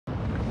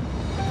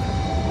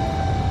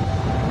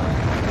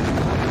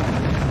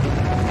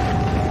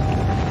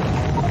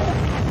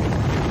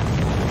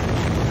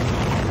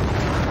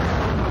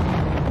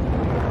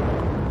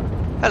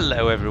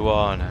Hello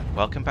everyone, and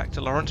welcome back to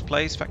Laurence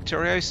Plays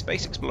Factorio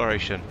Space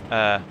Exploration.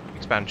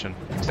 Expansion,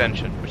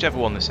 extension, whichever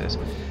one this is.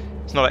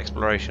 It's not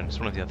exploration, it's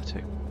one of the other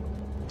two.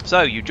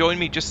 So, you join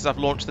me just as I've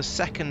launched the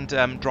second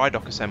dry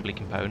dock assembly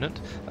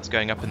component. That's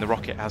going up in the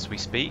rocket as we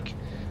speak.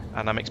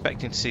 And I'm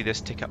expecting to see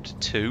this tick up to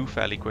 2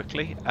 fairly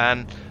quickly.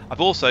 And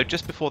I've also,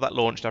 just before that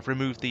launched, I've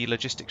removed the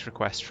logistics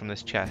request from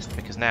this chest,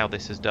 because now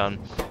this has done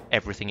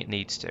everything it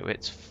needs to.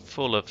 It's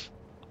full of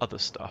other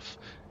stuff,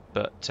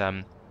 but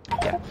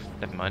yeah,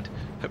 never mind.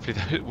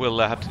 Hopefully we'll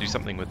have to do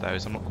something with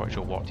those. I'm not quite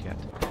sure what yet.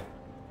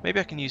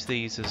 Maybe I can use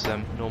these as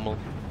normal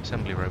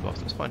assembly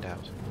robots. Let's find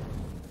out.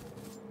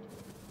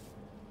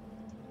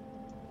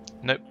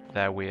 Nope,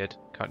 they're weird.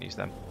 Can't use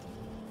them.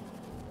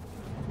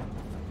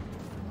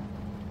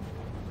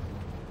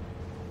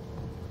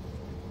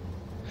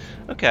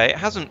 Okay,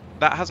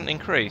 that hasn't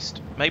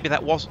increased. Maybe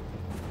that was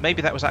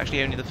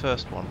actually only the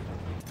first one.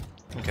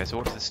 Okay, so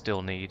what does this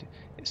still need?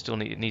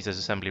 It needs those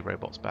assembly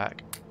robots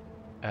back.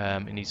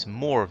 It needs some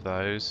more of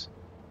those.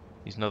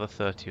 It needs another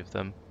 30 of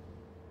them.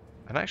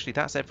 And actually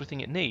that's everything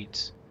it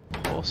needs.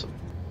 Awesome.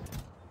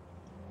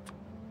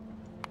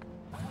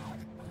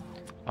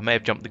 I may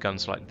have jumped the gun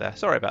slightly there.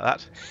 Sorry about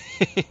that.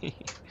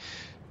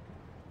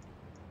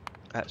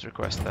 Let's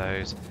request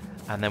those.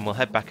 And then we'll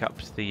head back up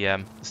to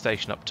the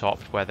station up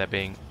top where they're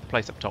being... the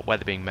place up top where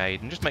they're being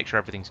made. And just make sure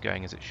everything's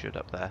going as it should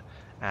up there.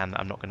 And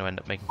I'm not going to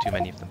end up making too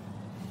many of them.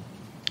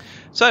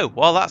 So,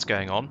 while that's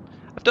going on,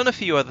 I've done a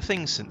few other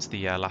things since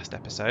the last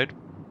episode.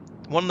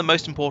 One of the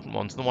most important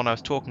ones, the one I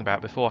was talking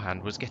about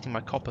beforehand, was getting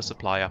my copper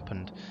supply up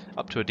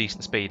to a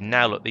decent speed. And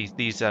now look,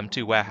 these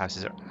two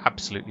warehouses are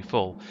absolutely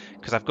full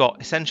because I've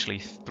got essentially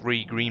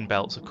 3 green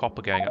belts of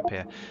copper going up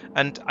here.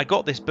 And I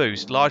got this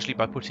boost largely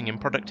by putting in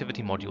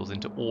productivity modules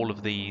into all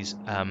of these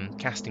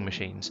casting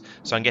machines.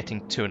 So I'm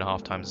getting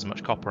 2.5 times as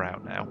much copper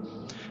out now.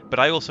 But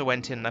I also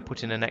went in and I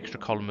put in an extra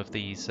column of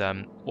these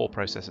ore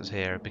processors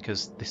here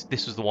because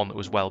this was the one that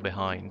was well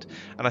behind.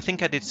 And I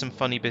think I did some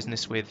funny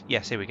business with,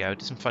 yes, here we go,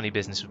 did some funny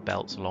business with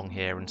belts along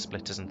here and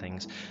splitters and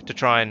things to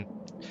try and,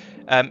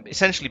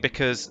 essentially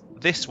because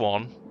this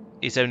one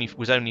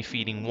was only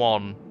feeding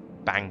 1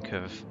 bank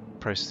of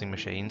processing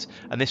machines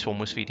and this one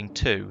was feeding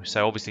 2.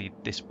 So obviously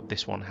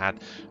this one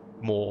had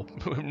more,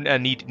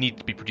 needed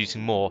to be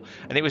producing more.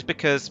 And it was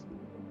because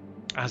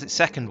as its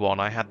second one,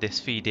 I had this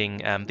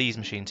feeding these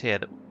machines here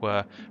that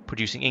were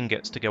producing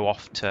ingots to go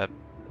off to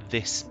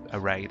this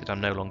array that I'm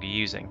no longer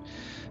using.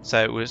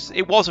 So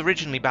it was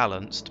originally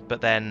balanced,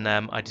 but then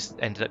I just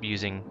ended up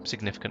using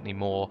significantly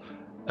more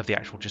of the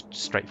actual just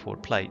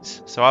straightforward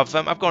plates. So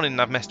I've gone in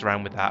and I've messed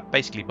around with that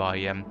basically by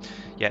yeah,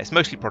 it's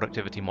mostly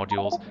productivity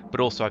modules, but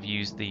also I've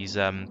used these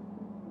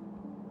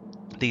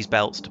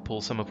belts to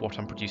pull some of what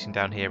I'm producing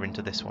down here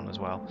into this one as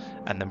well,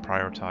 and then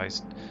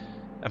prioritise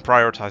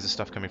the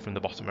stuff coming from the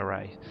bottom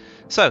array.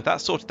 So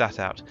that sorted that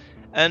out.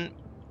 And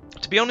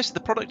to be honest, the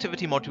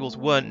productivity modules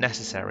weren't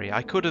necessary.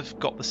 I could have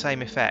got the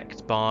same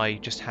effect by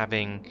just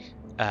having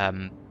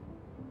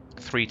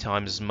 3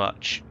 times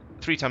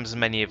as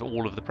many of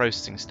all of the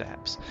processing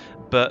steps,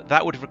 but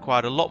that would have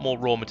required a lot more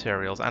raw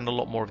materials and a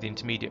lot more of the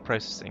intermediate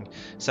processing.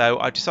 So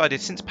I decided,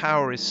 since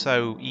power is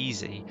so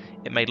easy,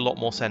 it made a lot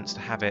more sense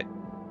to have it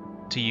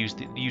to use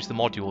the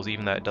modules,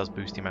 even though it does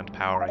boost the amount of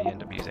power I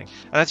end up using.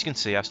 And as you can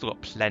see, I've still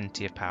got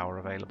plenty of power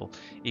available,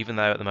 even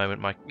though at the moment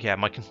my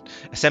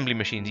assembly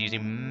machines are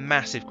using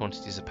massive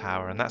quantities of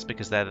power, and that's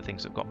because they're the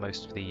things that've got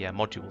most of the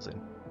modules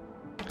in.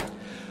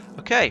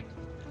 Okay,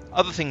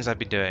 other things I've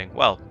been doing.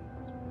 Well,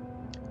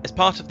 as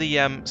part of the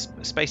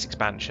space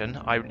expansion,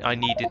 I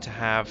needed to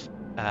have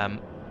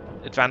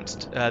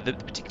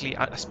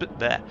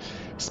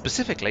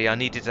specifically I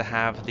needed to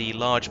have the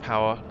large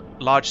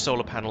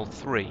solar panel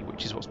 3,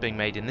 which is what's being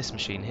made in this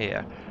machine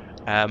here.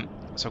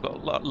 So I've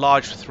got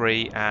large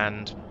 3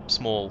 and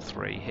small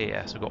 3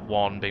 here. So I've got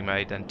 1 being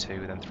made, then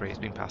 2, then 3 is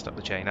being passed up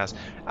the chain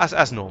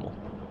as normal.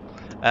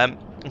 And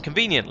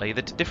conveniently,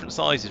 the different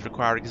sizes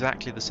require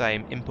exactly the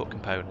same input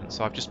components,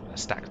 so I've just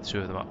stacked the 2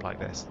 of them up like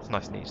this. It's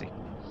nice and easy.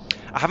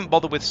 I haven't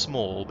bothered with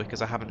small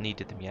because I haven't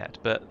needed them yet,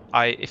 but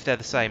if they're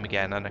the same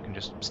again, then I can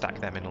just stack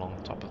them in along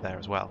the top of there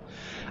as well.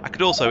 I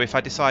could also, if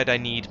I decide I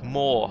need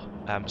more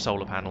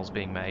solar panels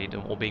being made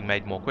or being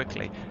made more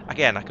quickly,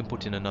 again I can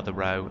put in another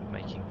row,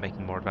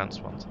 making more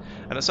advanced ones.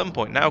 And at some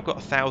point, now I've got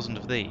 1,000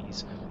 of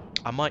these,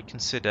 I might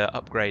consider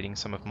upgrading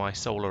some of my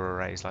solar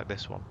arrays like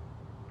this one.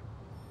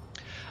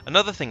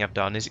 Another thing I've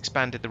done is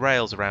expanded the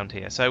rails around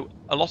here. So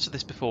a lot of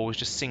this before was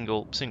just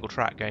single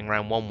track going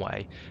around one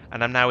way,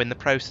 and I'm now in the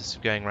process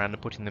of going around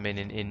and putting them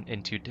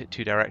in two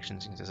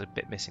directions. There's a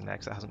bit missing there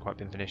because it hasn't quite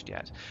been finished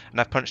yet. And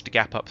I've punched a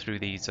gap up through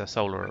these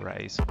solar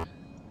arrays,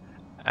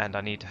 and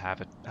I need to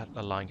have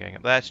a line going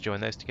up there to join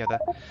those together.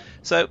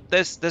 So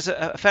there's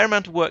a fair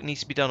amount of work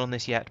needs to be done on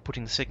this yet,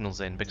 putting the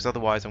signals in, because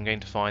otherwise I'm going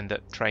to find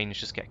that trains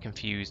just get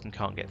confused and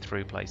can't get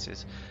through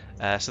places.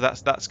 So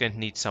that's going to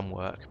need some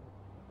work.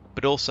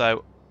 But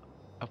also,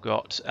 I've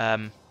got,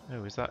 oh,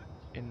 is that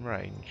in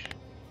range?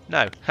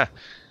 No.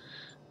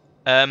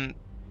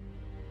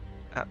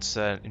 That's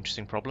an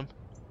interesting problem.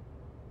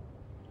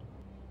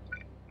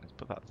 Let's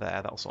put that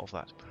there. That'll solve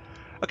that.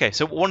 Okay,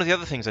 so one of the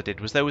other things I did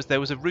was there was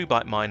a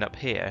rubite mine up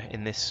here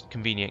in this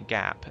convenient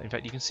gap. In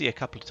fact, you can see a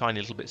couple of tiny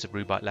little bits of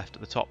rubite left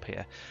at the top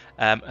here,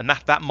 and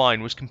that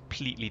mine was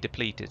completely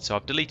depleted. So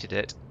I've deleted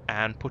it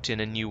and put in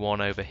a new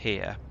one over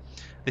here.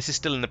 This is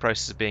still in the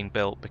process of being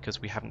built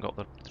because we haven't got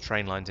the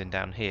train lines in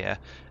down here,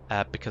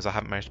 because I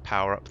haven't managed to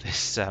power up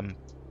this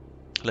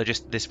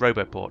this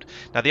roboport.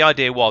 Now the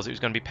idea was it was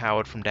going to be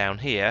powered from down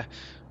here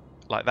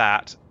like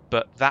that,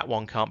 but that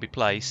one can't be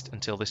placed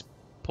until this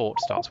port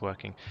starts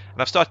working.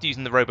 And I've started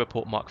using the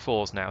Roboport Mark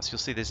IVs now, so you'll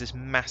see there's this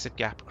massive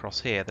gap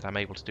across here that I'm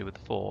able to do with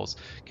the 4s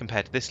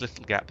compared to this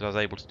little gap that I was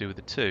able to do with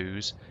the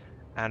 2s,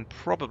 and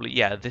probably,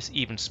 yeah, this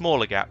even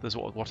smaller gap is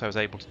what I was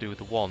able to do with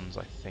the 1s,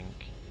 I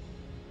think.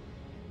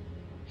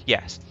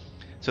 Yes.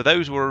 So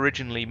those were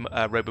originally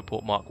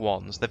Roboport Mark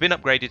 1s. They've been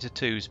upgraded to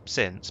 2s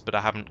since, but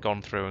I haven't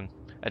gone through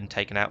and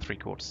taken out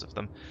 3/4 of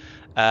them.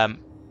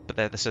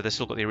 But so they've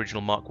still got the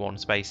original Mark 1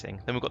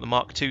 spacing. Then we've got the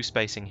Mark 2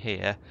 spacing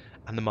here,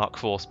 and the Mark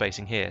 4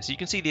 spacing here. So you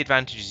can see the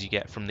advantages you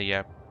get from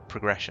the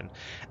progression.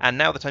 And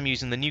now that I'm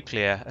using the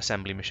nuclear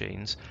assembly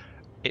machines,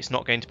 it's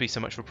not going to be so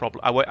much of a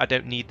problem. I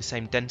don't need the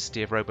same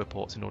density of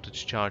roboports in order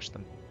to charge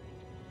them.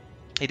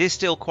 It is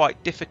still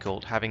quite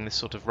difficult having this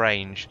sort of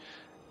range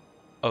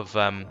of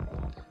on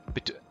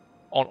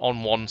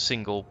one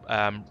single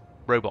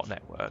robot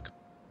network.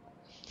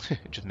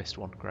 Just missed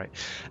one, great.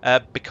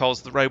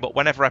 Because the robot,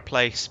 if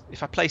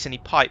I place any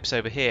pipes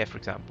over here, for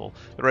example,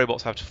 the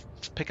robots have to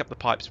pick up the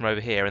pipes from over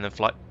here and then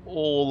fly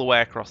all the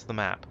way across the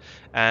map.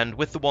 And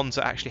with the ones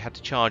that actually had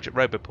to charge at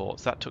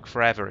roboports, that took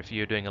forever if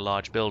you were doing a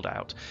large build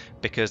out,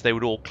 because they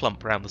would all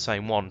clump around the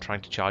same one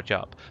trying to charge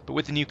up. But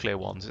with the nuclear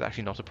ones, it's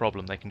actually not a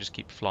problem. They can just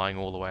keep flying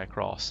all the way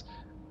across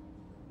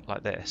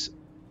like this.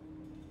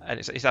 And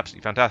it's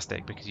absolutely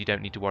fantastic because you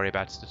don't need to worry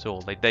about it at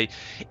all.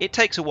 It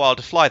takes a while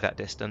to fly that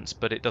distance,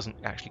 but it doesn't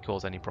actually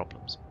cause any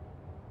problems.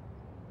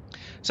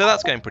 So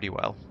that's going pretty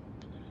well.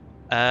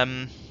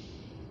 So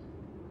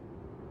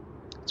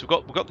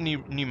we've got the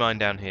new mine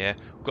down here.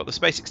 We've got the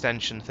space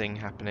extension thing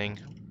happening,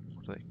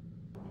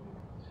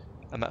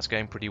 and that's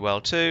going pretty well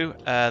too.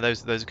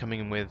 Those are coming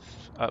in with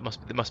it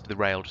must be the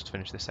rail just to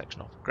finish this section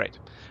off. Great,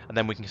 and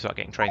then we can start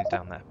getting trains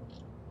down there.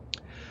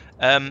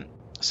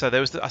 So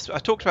there was I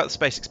talked about the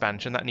space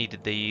expansion that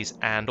needed these,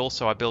 and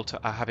also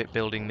I have it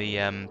building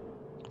the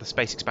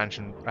space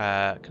expansion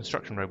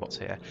construction robots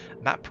here.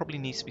 And that probably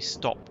needs to be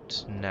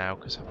stopped now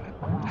because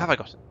have I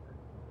got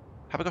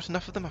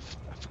enough of them? I've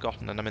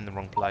forgotten and I'm in the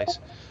wrong place.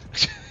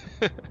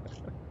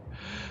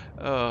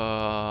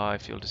 Oh, I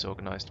feel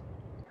disorganized.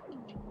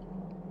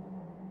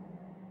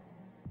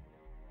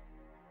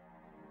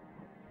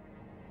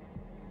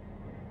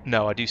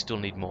 No, I do still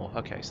need more.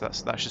 Okay, so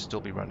that should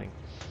still be running.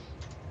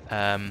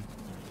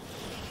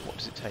 What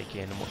does it take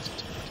in and what does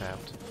it put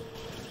out?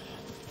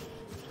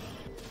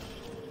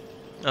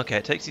 Okay,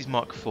 it takes these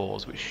Mark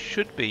IVs, which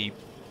should be...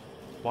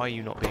 Why are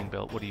you not being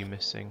built? What are you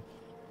missing?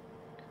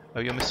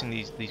 Oh, you're missing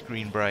these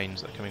green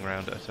brains that are coming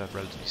around at a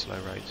relatively slow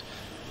rate.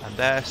 And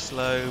they're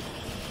slow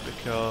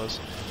because...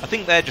 I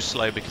think they're just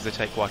slow because they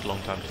take quite a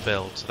long time to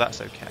build, so that's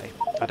okay.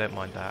 I don't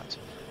mind that.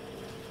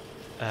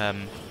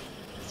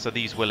 So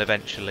these will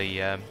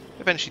eventually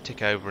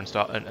tick over and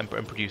start and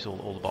produce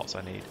all the bots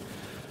I need.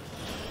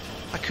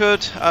 I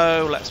could,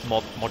 let's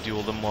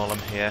module them while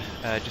I'm here,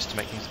 just to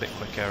make things a bit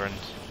quicker and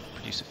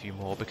produce a few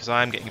more, because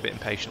I am getting a bit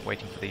impatient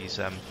waiting for these,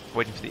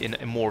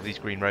 more of these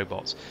green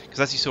robots.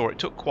 Because as you saw, it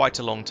took quite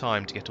a long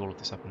time to get all of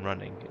this up and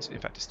running. In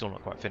fact, it's still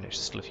not quite finished.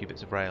 There's still a few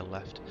bits of rail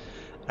left.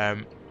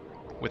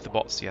 With the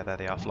bots, yeah, there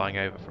they are flying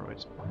over for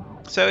it.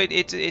 So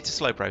it's a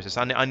slow process.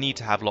 I need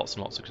to have lots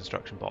and lots of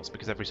construction bots,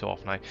 because every so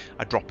often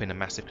I drop in a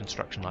massive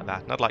construction like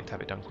that, and I'd like to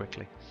have it done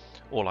quickly,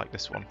 or like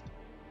this one.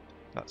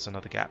 That's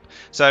another gap.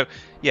 So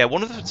yeah,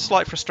 one of the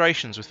slight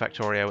frustrations with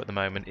Factorio at the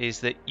moment is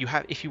that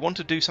if you want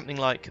to do something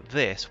like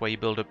this, where you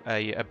build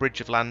a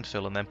bridge of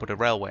landfill and then put a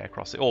railway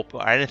across it, or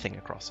anything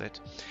across it,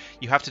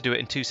 you have to do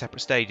it in two separate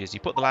stages. You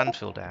put the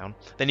landfill down,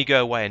 then you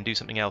go away and do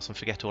something else and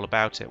forget all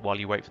about it while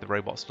you wait for the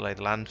robots to lay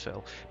the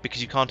landfill,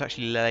 because you can't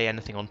actually lay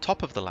anything on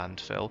top of the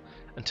landfill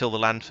until the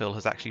landfill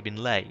has actually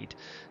been laid.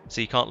 So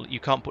you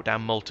can't put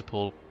down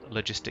multiple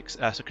logistics,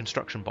 so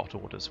construction bot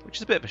orders, which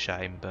is a bit of a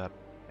shame, but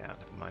yeah,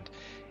 never mind.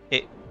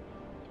 It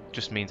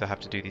just means I have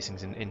to do these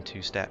things in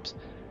two steps.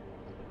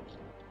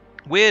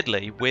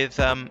 Weirdly, with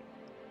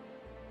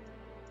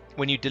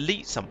when you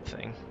delete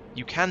something,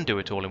 you can do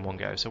it all in one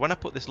go. So when I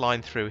put this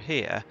line through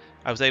here,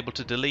 I was able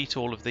to delete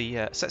all of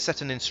the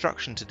set an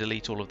instruction to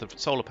delete all of the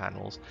solar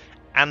panels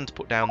and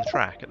put down the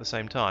track at the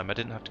same time. I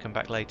didn't have to come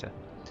back later.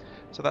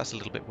 So that's a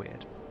little bit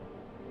weird.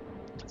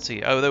 Let's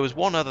see. Oh, there's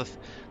one other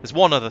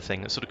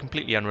thing that's sort of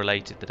completely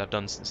unrelated that I've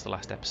done since the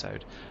last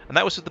episode, and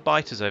that was with the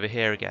biters over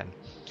here again.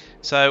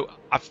 So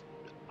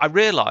I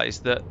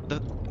realised that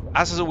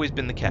as has always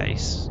been the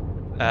case,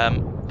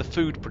 the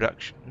food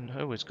production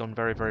has gone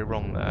very, very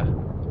wrong there.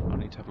 I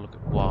need to have a look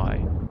at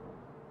why.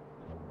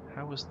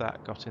 How was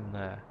that got in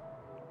there?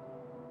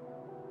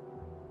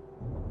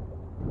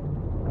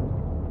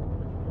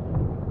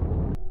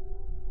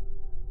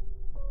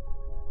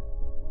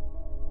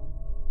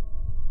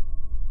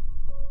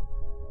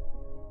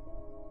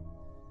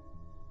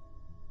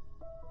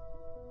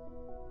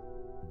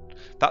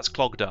 That's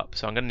clogged up,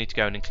 so I'm going to need to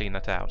go in and clean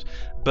that out.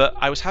 But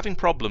I was having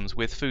problems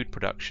with food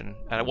production,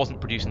 and I wasn't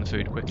producing the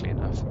food quickly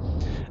enough.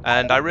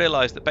 And I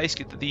realised that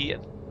basically the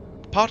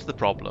part of the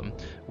problem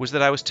was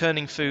that I was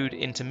turning food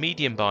into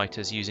medium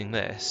biters using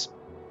this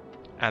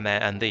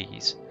and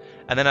these.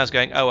 And then I was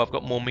going, oh, I've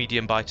got more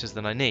medium biters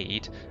than I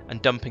need,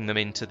 and dumping them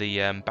into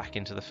the back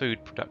into the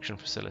food production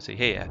facility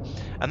here.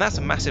 And that's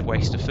a massive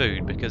waste of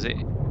food, because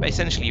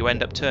essentially you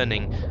end up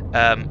turning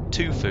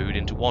 2 food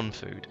into 1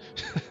 food.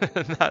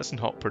 That's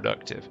not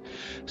productive.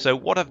 So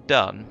what I've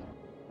done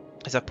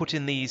is I've put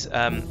in these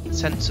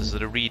sensors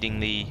that are reading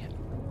the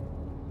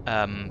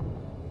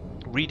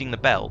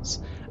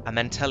belts, and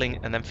then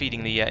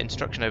feeding the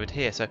instruction over to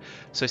here. So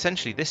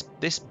essentially this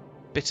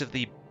bit of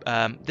the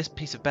this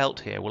piece of belt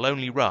here will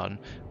only run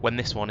when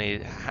this one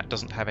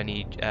doesn't have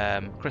any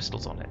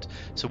crystals on it.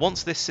 So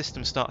once this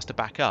system starts to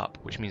back up,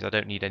 which means I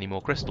don't need any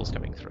more crystals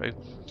coming through,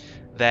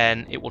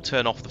 then it will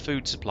turn off the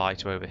food supply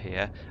to over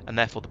here, and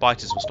therefore the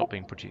biters will stop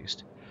being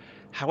produced.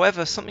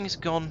 However, something's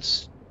gone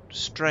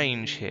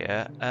strange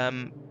here.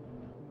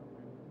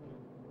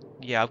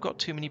 Yeah, I've got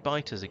too many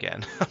biters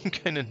again. I'm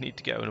going to need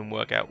to go in and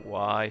work out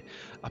why.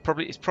 I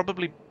probably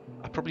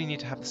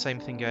need to have the same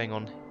thing going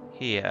on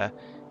here.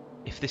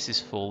 If this is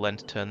full, then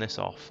to turn this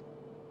off.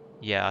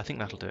 Yeah, I think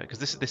that'll do it, because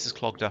this is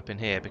clogged up in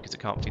here because it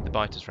can't feed the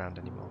biters round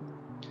anymore.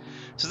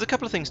 So there's a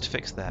couple of things to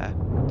fix there.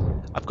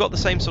 I've got the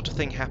same sort of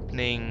thing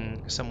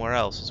happening somewhere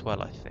else as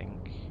well, I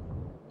think.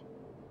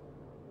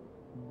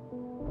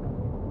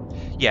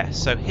 Yeah,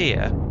 so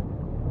here,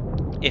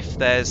 if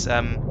there's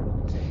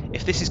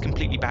if this is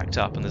completely backed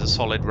up and there's a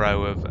solid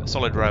row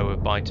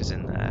of biters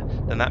in there,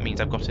 then that means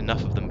I've got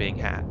enough of them being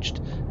hatched,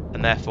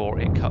 and therefore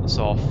it cuts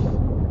off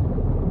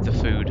the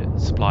food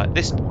supply at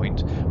this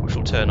point, which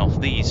will turn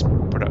off these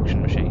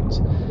production machines.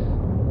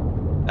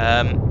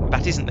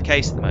 That isn't the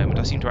case at the moment.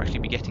 I seem to actually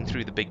be getting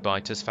through the big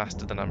biters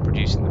faster than I'm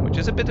producing them, which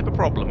is a bit of a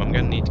problem. I'm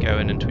going to need to go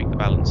in and tweak the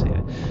balance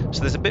here. So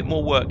there's a bit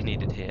more work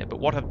needed here, but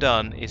what I've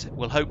done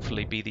will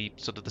hopefully be the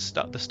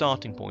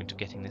starting point of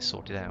getting this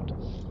sorted out.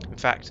 In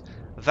fact,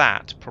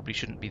 that probably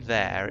shouldn't be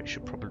there. It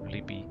should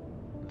probably be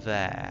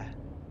there.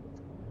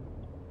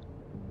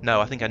 No,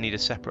 I think I need a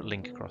separate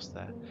link across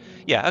there.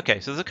 Yeah,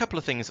 okay, so there's a couple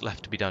of things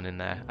left to be done in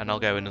there, and I'll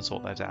go in and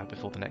sort those out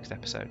before the next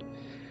episode.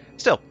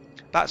 Still,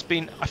 I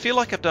feel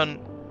like I've done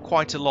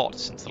quite a lot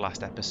since the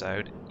last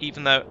episode,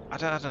 even though, I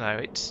don't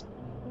know,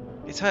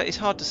 it's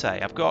hard to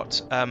say. I've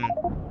got a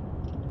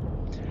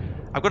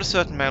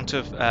certain amount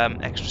of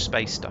extra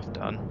space stuff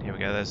done. Here we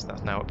go, that's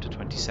now up to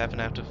 27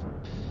 out of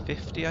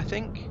 50, I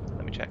think.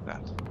 Let me check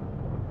that.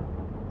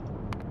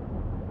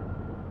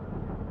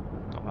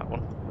 Not that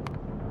one.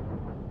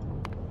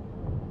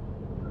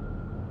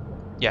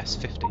 Yes,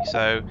 50.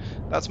 So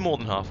that's more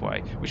than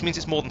halfway, which means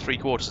it's more than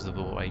 3/4 of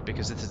the way,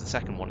 because this is the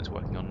second one it's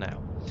working on now.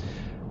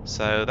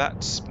 So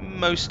that's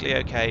mostly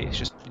okay. It's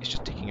just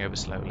ticking over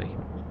slowly.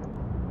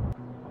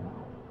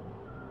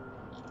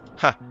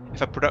 Ha!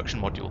 If I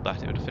production moduled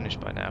that, it would have finished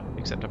by now.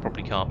 Except I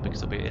probably can't,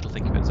 because it'll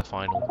think of it as a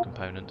final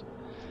component.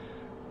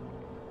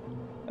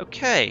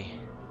 Okay.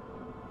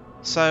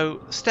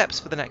 So steps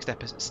for the next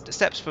episode.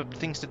 Steps for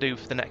things to do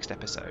for the next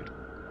episode.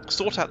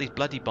 Sort out these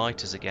bloody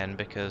biters again,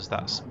 because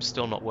that's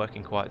still not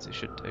working quite as it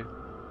should do.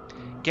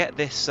 Get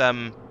this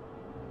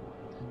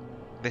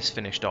this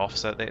finished off,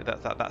 so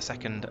that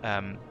second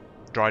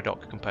dry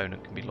dock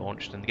component can be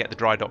launched, and get the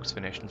dry docks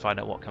finished and find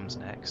out what comes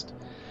next.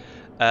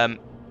 I've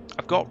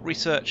got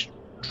research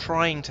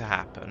trying to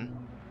happen.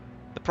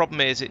 The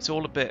problem is it's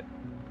all a bit...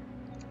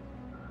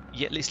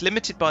 it's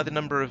limited by the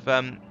number of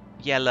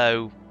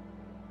yellow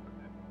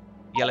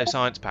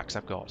science packs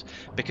I've got,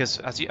 because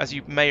as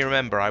you may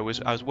remember, I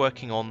was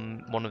working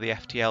on one of the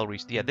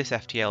this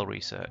FTL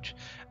research,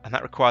 and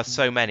that requires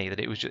so many that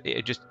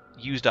it just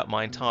used up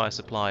my entire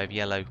supply of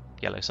yellow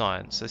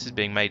science. So this is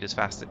being made as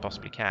fast as it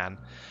possibly can,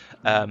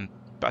 but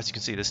as you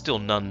can see, there's still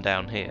none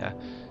down here,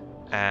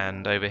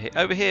 and over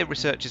here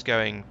research is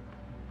going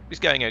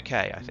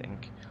okay, I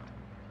think.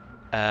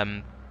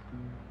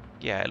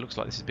 Yeah, it looks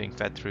like this is being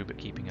fed through but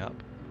keeping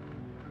up.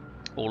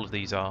 All of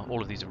these are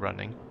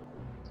running.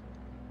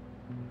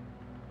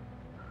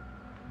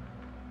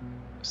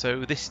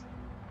 So this...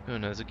 oh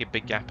no, there's a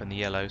big gap in the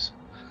yellows.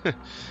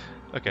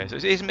 Okay, so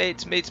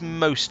it's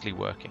mostly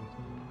working.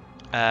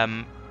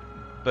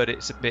 But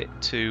it's a bit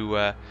too...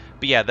 but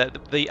yeah,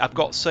 I've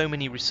got so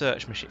many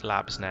research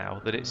labs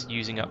now that it's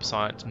using up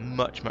science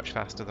much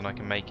faster than I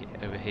can make it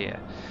over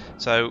here.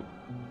 So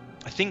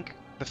I think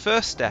the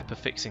first step of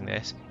fixing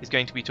this is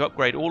going to be to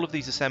upgrade all of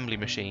these assembly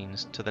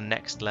machines to the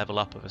next level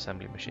up of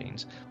assembly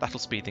machines. That'll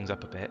speed things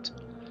up a bit.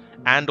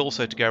 And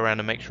also to go around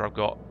and make sure I've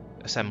got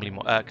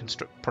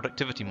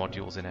productivity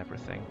modules in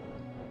everything.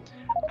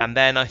 And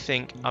then I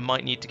think I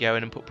might need to go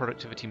in and put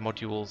productivity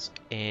modules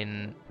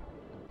in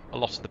a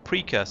lot of the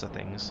precursor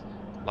things,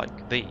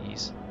 like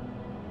these,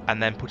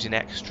 and then put in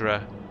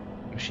extra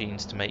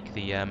machines to make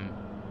the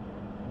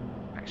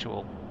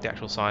actual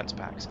science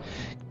packs.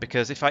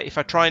 Because if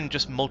I try and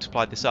just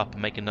multiply this up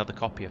and make another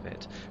copy of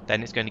it,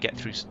 then it's going to get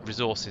through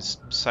resources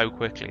so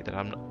quickly that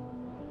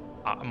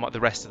the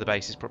rest of the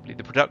base is probably,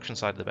 the production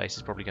side of the base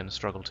is probably going to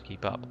struggle to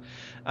keep up.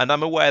 And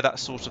I'm aware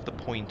that's sort of the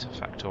point of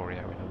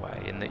Factorio in a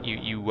way, in that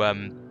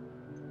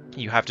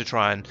you have to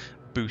try and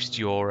boost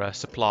your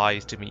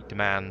supplies to meet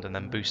demand, and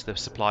then boost the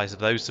supplies of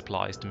those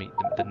supplies to meet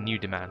the new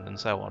demand, and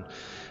so on.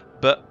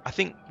 But I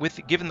think,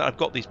 given that I've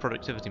got these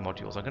productivity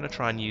modules, I'm going to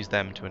try and use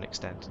them to an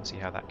extent and see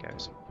how that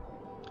goes.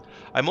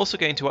 I'm also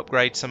going to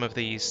upgrade some of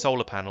these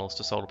solar panels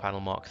to solar panel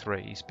Mark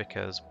IIIs,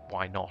 because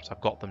why not?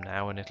 I've got them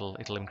now, and it'll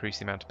increase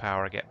the amount of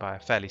power I get by a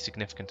fairly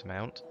significant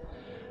amount.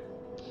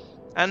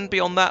 And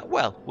beyond that,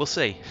 well, we'll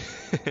see.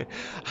 I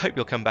hope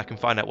you'll come back and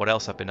find out what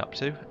else I've been up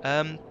to.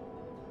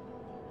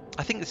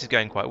 I think this is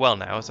going quite well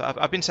now. So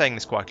I've been saying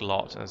this quite a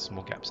lot. There's some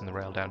more gaps in the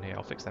rail down here.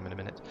 I'll fix them in a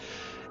minute.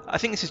 I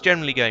think this is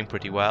generally going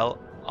pretty well.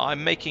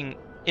 I'm making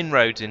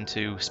inroads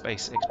into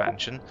space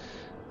expansion,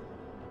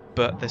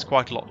 but there's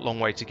quite a long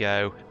way to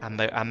go, and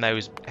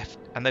those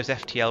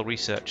FTL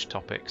research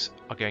topics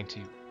are going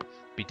to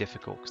be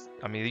difficult.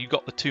 I mean, you've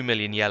got the 2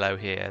 million yellow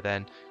here,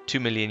 then 2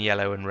 million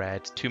yellow and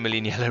red, 2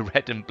 million yellow,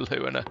 red and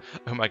blue, and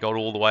oh my god,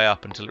 all the way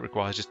up until it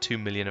requires just 2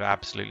 million of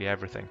absolutely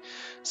everything.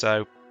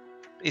 So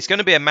it's going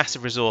to be a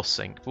massive resource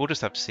sink, but we'll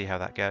just have to see how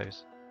that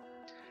goes.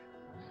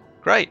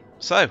 Great,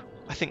 so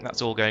I think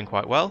that's all going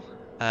quite well.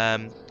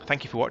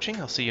 Thank you for watching.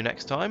 I'll see you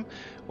next time,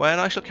 when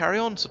I shall carry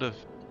on sort of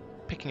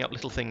picking up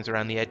little things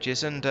around the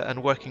edges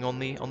and working on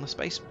the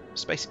space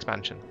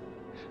expansion.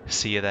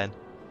 See you then.